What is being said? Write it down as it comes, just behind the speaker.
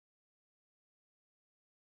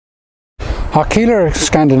Harkila are a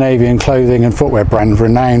Scandinavian clothing and footwear brand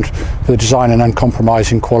renowned for the design and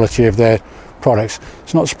uncompromising quality of their products.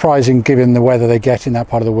 It's not surprising, given the weather they get in that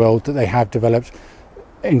part of the world, that they have developed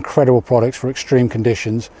incredible products for extreme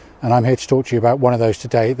conditions, and I'm here to talk to you about one of those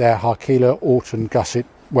today, their Harkila Orton Gusset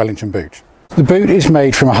Wellington boot. The boot is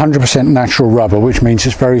made from 100% natural rubber, which means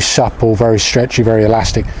it's very supple, very stretchy, very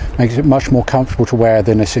elastic. Makes it much more comfortable to wear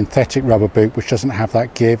than a synthetic rubber boot, which doesn't have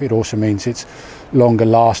that give. It also means it's longer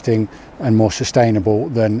lasting and more sustainable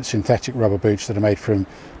than synthetic rubber boots that are made from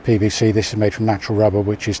PVC. This is made from natural rubber,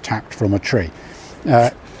 which is tapped from a tree.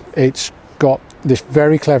 It's got this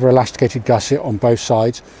very clever elasticated gusset on both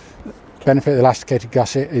sides. The benefit of the elasticated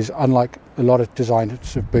gusset is, unlike a lot of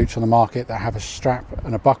designs of boots on the market that have a strap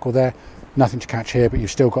and a buckle there, nothing to catch here, but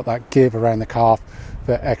you've still got that give around the calf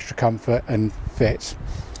for extra comfort and fits.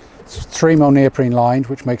 It's 3mm neoprene lined,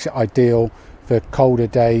 which makes it ideal for colder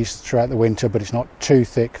days throughout the winter, but it's not too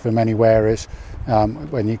thick for many wearers.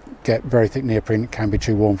 When you get very thick neoprene, it can be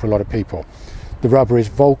too warm for a lot of people. The rubber is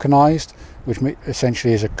vulcanized, which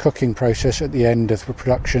essentially is a cooking process at the end of the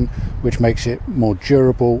production, which makes it more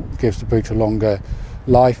durable, gives the boot a longer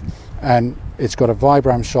life. And it's got a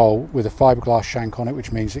Vibram sole with a fiberglass shank on it,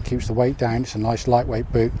 which means it keeps the weight down. It's a nice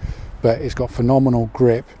lightweight boot, but it's got phenomenal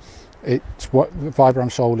grip. The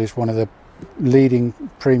Vibram sole is one of the leading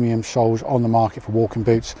premium soles on the market for walking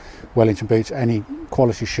boots, Wellington boots, any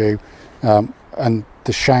quality shoe, and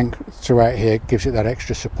the shank throughout here gives it that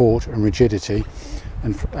extra support and rigidity.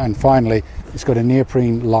 And finally, it's got a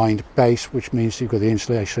neoprene lined base, which means you've got the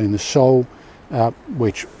insulation in the sole,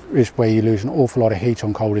 which is where you lose an awful lot of heat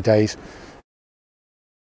on colder days.